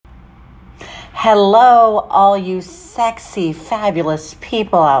Hello, all you sexy, fabulous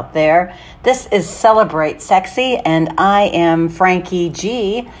people out there. This is Celebrate Sexy, and I am Frankie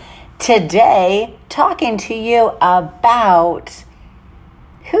G. Today, talking to you about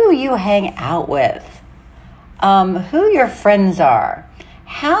who you hang out with, who your friends are,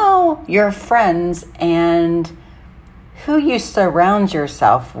 how your friends and who you surround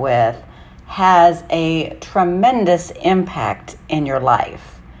yourself with has a tremendous impact in your life.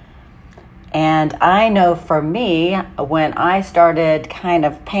 And I know for me, when I started kind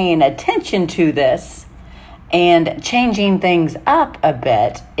of paying attention to this and changing things up a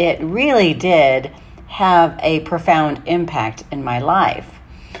bit, it really did have a profound impact in my life.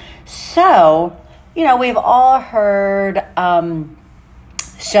 So, we've all heard,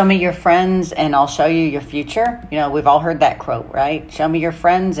 show me your friends and I'll show you your future. We've all heard that quote, right? Show me your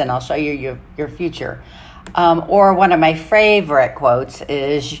friends and I'll show you your future. Or one of my favorite quotes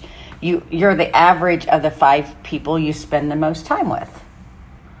is, You're the average of the 5 people you spend the most time with.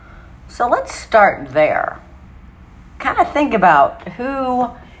 So let's start there. Kind of think about who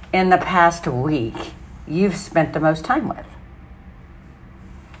in the past week you've spent the most time with.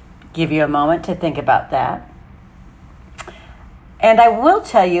 Give you a moment to think about that. And I will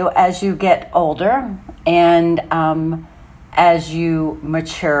tell you, as you get older and as you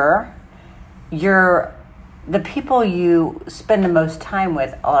mature, the people you spend the most time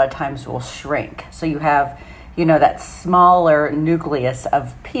with a lot of times will shrink. So you have, that smaller nucleus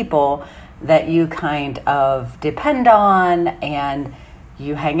of people that you kind of depend on and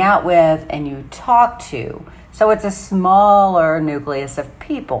you hang out with and you talk to. So it's a smaller nucleus of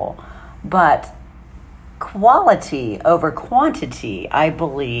people. But quality over quantity, I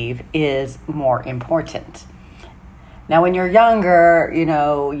believe, is more important. Now, when you're younger,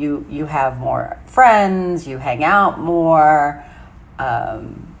 you have more friends, you hang out more,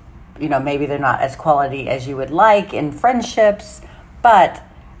 maybe they're not as quality as you would like in friendships, but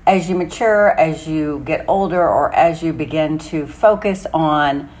as you mature, as you get older, or as you begin to focus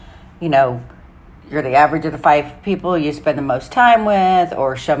on, you're the average of the 5 people you spend the most time with,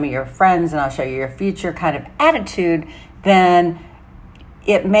 or show me your friends and I'll show you your future kind of attitude, then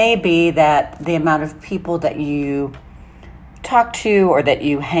it may be that the amount of people that you talk to or that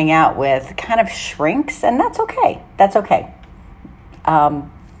you hang out with kind of shrinks, and that's okay. That's okay. And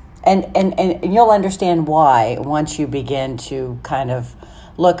you'll understand why once you begin to kind of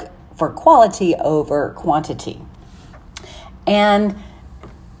look for quality over quantity. And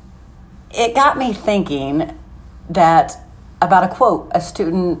it got me thinking that about a quote a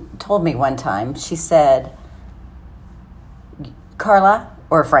student told me one time. She said, Carla,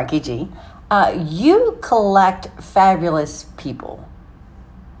 or Frankie G, you collect fabulous people.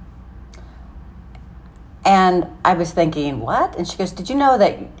 And I was thinking, what? And she goes, did you know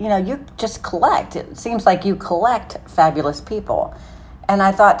that, you just collect? It seems like you collect fabulous people. And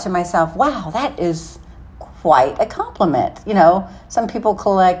I thought to myself, wow, that is quite a compliment. Some people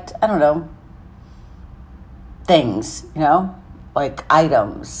collect, things, like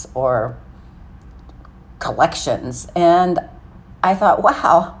items or collections. And I thought,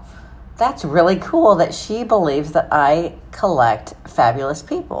 wow, that's really cool that she believes that I collect fabulous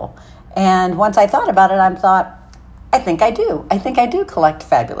people. And once I thought about it, I think I do. I think I do collect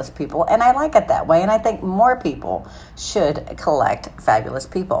fabulous people, and I like it that way. And I think more people should collect fabulous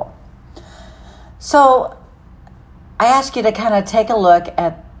people. So I ask you to kind of take a look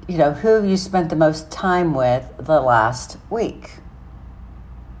at, who you spent the most time with the last week.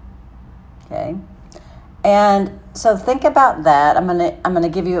 Okay. And so think about that. I'm gonna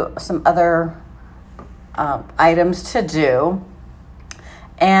give you some other items to do,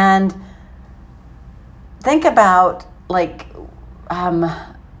 and think about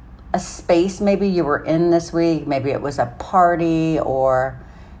a space maybe you were in this week. Maybe it was a party or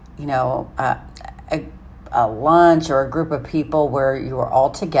a lunch or a group of people where you were all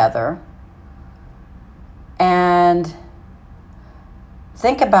together, and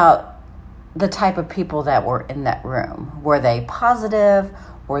think about the type of people that were in that room. Were they positive?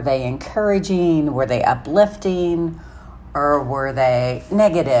 Were they encouraging? Were they uplifting? Or were they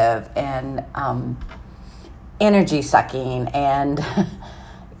negative and energy sucking and,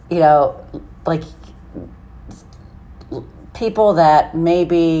 people that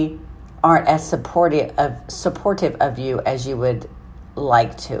maybe aren't as supportive of you as you would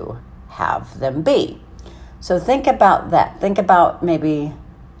like to have them be? So think about that. Think about maybe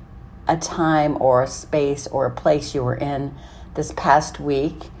a time or a space or a place you were in this past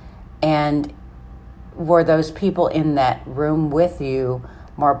week, and were those people in that room with you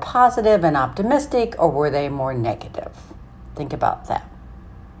more positive and optimistic, or were they more negative? Think about that.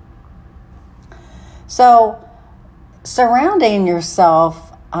 So surrounding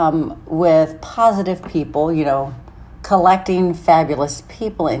yourself with positive people, collecting fabulous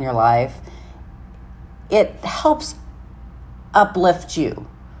people in your life, it helps uplift you,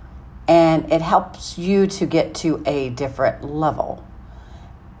 and it helps you to get to a different level.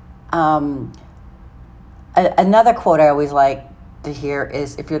 Another quote I always like to hear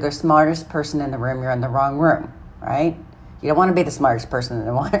is, if you're the smartest person in the room, you're in the wrong room, right? You don't want to be the smartest person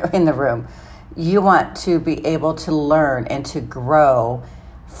in the room. You want to be able to learn and to grow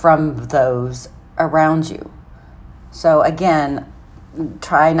from those around you. So again,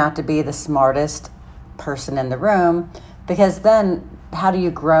 try not to be the smartest person in the room, because then how do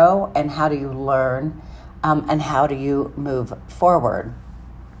you grow and how do you learn and how do you move forward?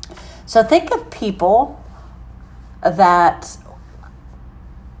 So think of people that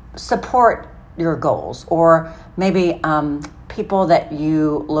support your goals, or maybe people that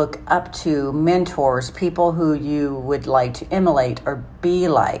you look up to, mentors, people who you would like to emulate or be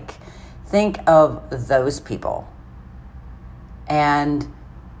like. Think of those people. And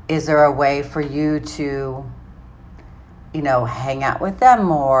is there a way for you to, hang out with them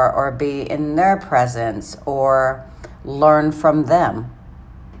more, or be in their presence, or learn from them?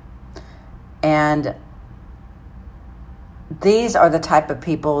 And these are the type of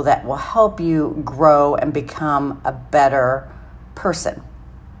people that will help you grow and become a better person.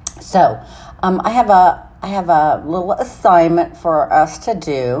 So I have a little assignment for us to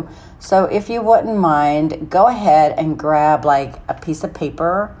do. So if you wouldn't mind, go ahead and grab like a piece of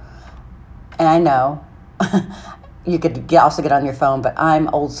paper. And I know you could also get on your phone, but I'm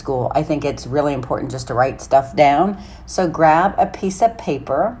old school. I think it's really important just to write stuff down. So grab a piece of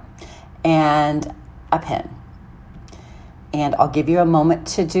paper and a pen. And I'll give you a moment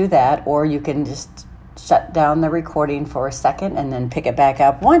to do that, or you can just shut down the recording for a second and then pick it back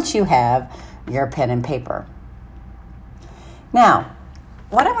up once you have your pen and paper. Now,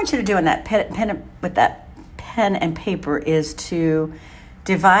 what I want you to do in that with that pen and paper is to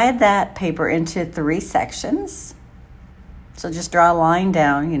divide that paper into 3 sections. So just draw a line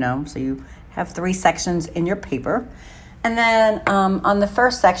down, so you have 3 sections in your paper. And then on the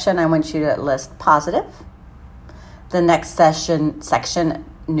first section, I want you to list positive. The next section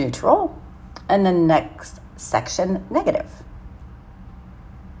neutral, and the next section negative.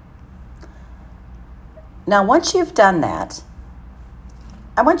 Now, once you've done that,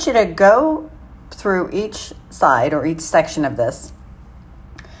 I want you to go through each side or each section of this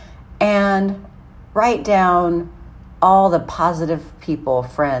and write down all the positive people,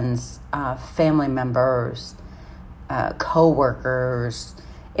 friends, family members, co-workers,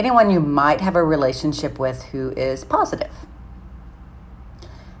 anyone you might have a relationship with who is positive.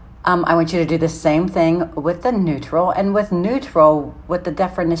 I want you to do the same thing with the neutral. And with neutral, what the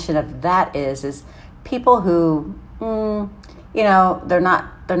definition of that is people who, they're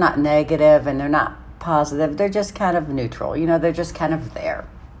not negative and they're not positive. They're just kind of neutral. They're just kind of there.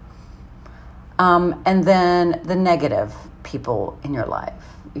 And then the negative people in your life.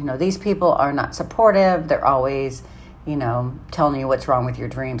 These people are not supportive. They're always telling you what's wrong with your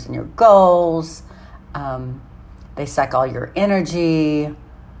dreams and your goals. They suck all your energy.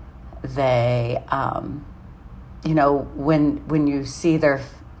 They, when you see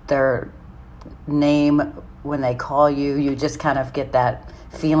their name, when they call you, you just kind of get that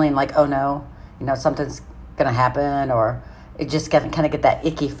feeling like, oh no, something's going to happen, or it just kind of get that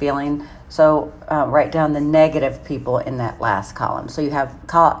icky feeling. So write down the negative people in that last column. So you have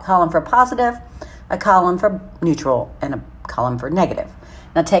column for positive, a column for neutral, and a column for negative.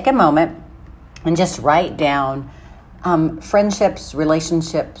 Now take a moment and just write down friendships,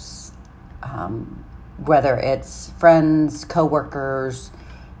 relationships, whether it's friends, coworkers,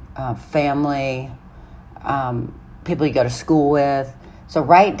 family, people you go to school with. So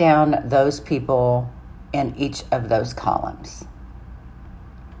write down those people in each of those columns.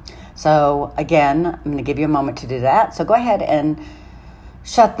 So again, I'm going to give you a moment to do that. So go ahead and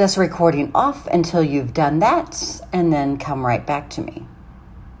shut this recording off until you've done that, and then come right back to me.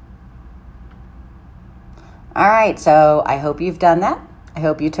 All right, so I hope you've done that. I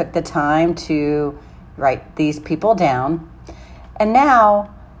hope you took the time to write these people down. And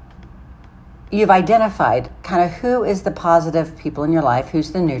now you've identified kind of who is the positive people in your life,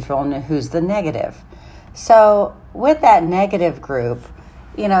 who's the neutral, and who's the negative. So with that negative group,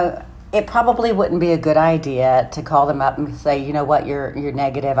 it probably wouldn't be a good idea to call them up and say, you know what, you're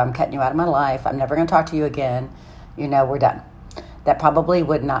negative. I'm cutting you out of my life. I'm never going to talk to you again. We're done. That probably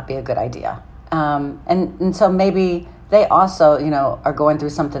would not be a good idea. And so maybe they also, are going through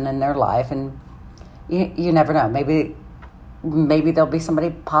something in their life, and you never know. Maybe maybe there'll be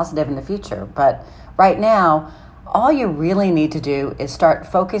somebody positive in the future. But right now, all you really need to do is start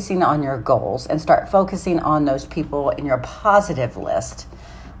focusing on your goals and start focusing on those people in your positive list,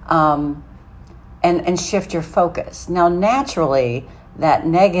 and shift your focus. Now, naturally, that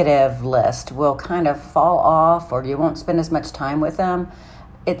negative list will kind of fall off, or you won't spend as much time with them.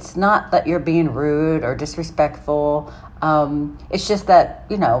 It's not that you're being rude or disrespectful. It's just that,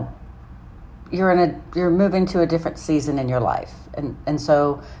 you're moving to a different season in your life, and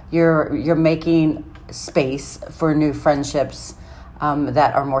so you're making space for new friendships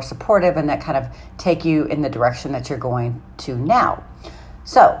that are more supportive and that kind of take you in the direction that you're going to now.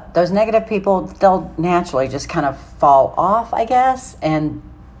 So those negative people, they'll naturally just kind of fall off, I guess, and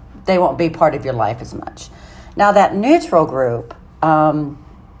they won't be part of your life as much. Now, that neutral group, a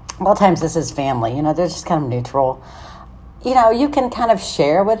lot of times this is family, they're just kind of neutral. You can kind of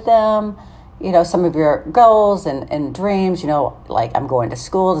share with them, some of your goals and dreams, like I'm going to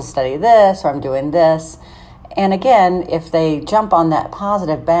school to study this, or I'm doing this. And again, if they jump on that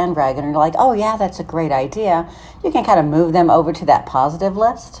positive bandwagon and you're like, oh yeah, that's a great idea, you can kind of move them over to that positive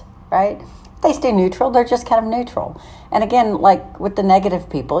list, right? If they stay neutral, they're just kind of neutral. And again, like with the negative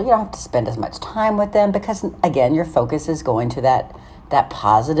people, you don't have to spend as much time with them because, again, your focus is going to that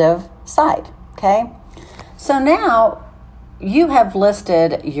positive side, okay? So now you have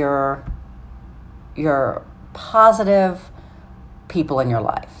listed your positive people in your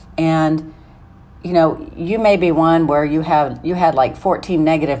life. And you may be one where you had like 14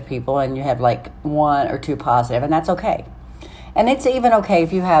 negative people and you have like 1 or 2 positive, and that's okay. And it's even okay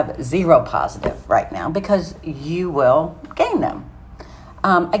if you have 0 positive right now, because you will gain them.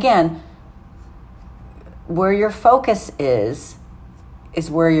 Again, where your focus is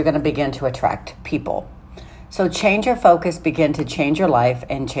where you're going to begin to attract people. So change your focus, begin to change your life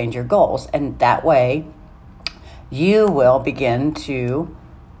and change your goals. And that way you will begin to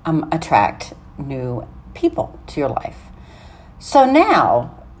attract new people to your life. So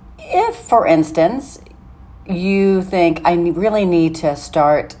now, if, for instance, you think I really need to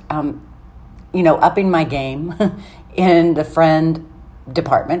start, upping my game in the friend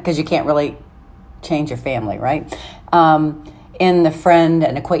department, because you can't really change your family, right? In the friend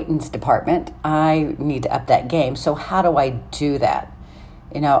and acquaintance department, I need to up that game. So how do I do that?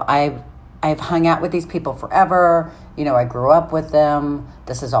 I've hung out with these people forever. I grew up with them.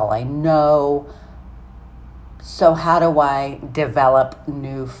 This is all I know. So how do I develop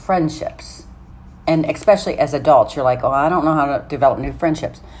new friendships? And especially as adults, you're like, oh, I don't know how to develop new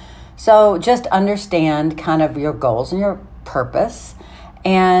friendships. So just understand kind of your goals and your purpose,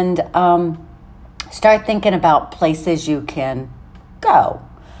 and start thinking about places you can go.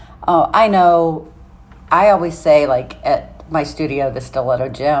 I know I always say, like, at my studio, the Stiletto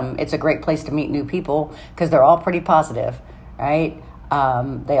Gym, it's a great place to meet new people because they're all pretty positive, right?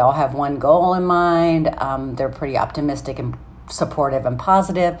 They all have one goal in mind. They're pretty optimistic and supportive and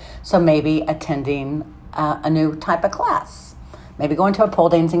positive. So maybe attending a new type of class, maybe going to a pole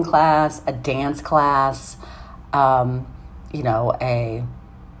dancing class, a dance class, a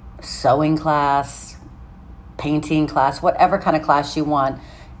sewing class, painting class, whatever kind of class you want.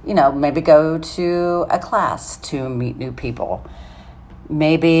 Maybe go to a class to meet new people.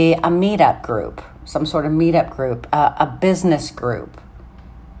 Maybe a meetup group, some sort of meetup group, a business group.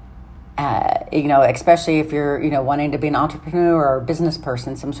 Especially if you're, wanting to be an entrepreneur or a business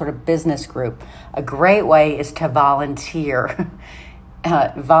person, some sort of business group. A great way is to volunteer.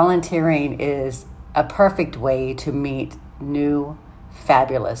 Volunteering is a perfect way to meet new,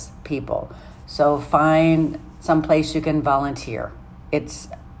 fabulous people. So find some place you can volunteer. It's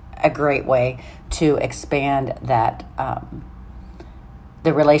a great way to expand that,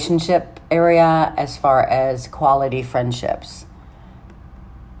 the relationship area as far as quality friendships.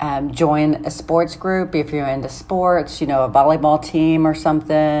 Join a sports group if you're into sports, a volleyball team or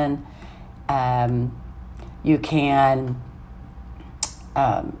something. You can,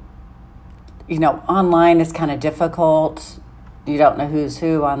 online is kind of difficult. You don't know who's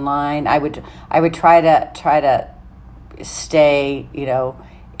who online. I would try to stay,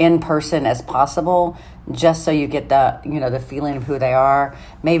 in person as possible, just so you get the feeling of who they are.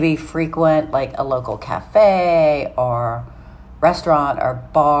 Maybe frequent like a local cafe or restaurant or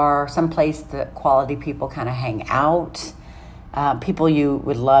bar, someplace that quality people kind of hang out. People you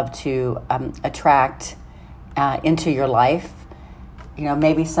would love to attract into your life.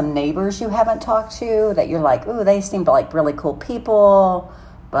 Maybe some neighbors you haven't talked to that you're like, ooh, they seem like really cool people,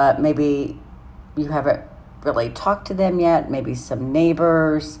 but maybe you haven't really talked to them yet. Maybe some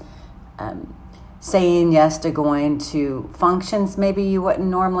neighbors. Saying yes to going to functions maybe you wouldn't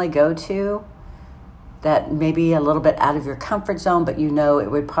normally go to. that may be a little bit out of your comfort zone, but you know it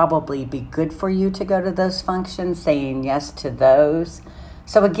would probably be good for you to go to those functions, saying yes to those.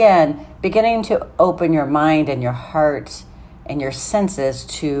 So again, beginning to open your mind and your heart and your senses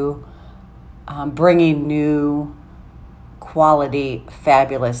to bringing new, quality,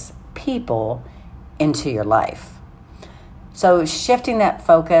 fabulous people into your life. So shifting that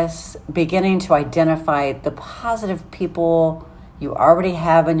focus, beginning to identify the positive people you already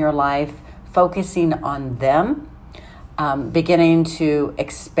have in your life, focusing on them, beginning to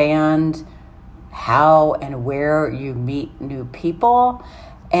expand how and where you meet new people.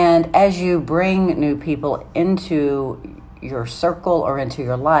 And as you bring new people into your circle or into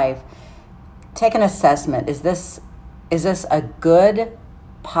your life, take an assessment. Is this a good,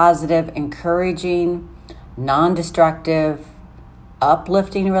 positive, encouraging, non-destructive,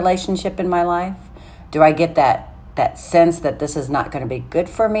 uplifting relationship in my life? Do I get that sense that this is not going to be good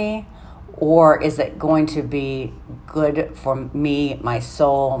for me? Or is it going to be good for me, my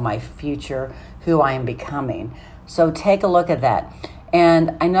soul, my future, who I am becoming? So take a look at that.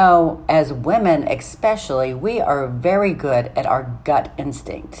 And I know as women especially, we are very good at our gut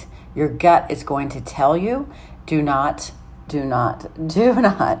instinct. Your gut is going to tell you, do not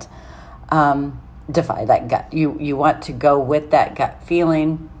defy that gut. You want to go with that gut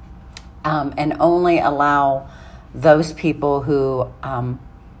feeling, and only allow those people who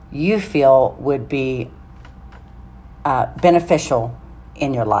you feel would be beneficial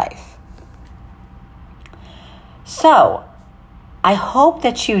in your life. So I hope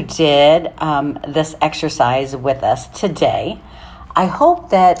that you did this exercise with us today. I hope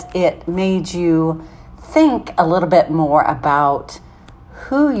that it made you think a little bit more about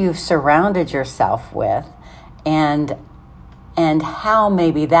who you've surrounded yourself with and how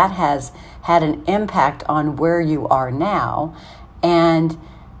maybe that has had an impact on where you are now, and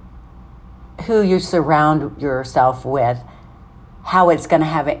who you surround yourself with, how it's going to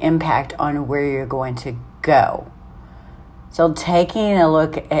have an impact on where you're going to go. So taking a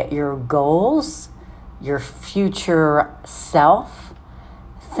look at your goals, your future self,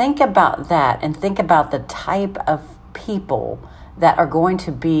 think about that and think about the type of people that are going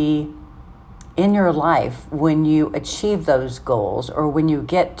to be in your life when you achieve those goals, or when you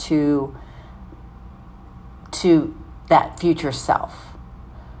get to that future self.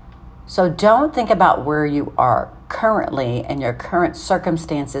 So don't think about where you are currently and your current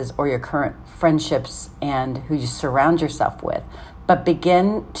circumstances or your current friendships and who you surround yourself with, but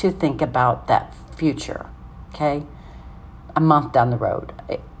begin to think about that future, okay? A month down the road,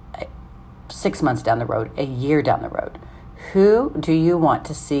 6 months down the road, a year down the road. Who do you want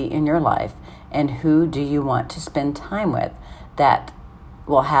to see in your life, and who do you want to spend time with that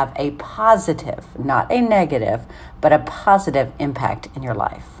will have a positive, not a negative, but a positive impact in your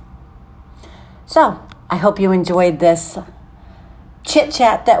life? So I hope you enjoyed this chit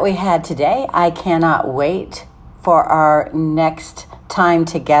chat that we had today. I cannot wait for our next time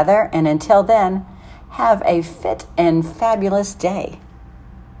together. And until then, have a fit and fabulous day.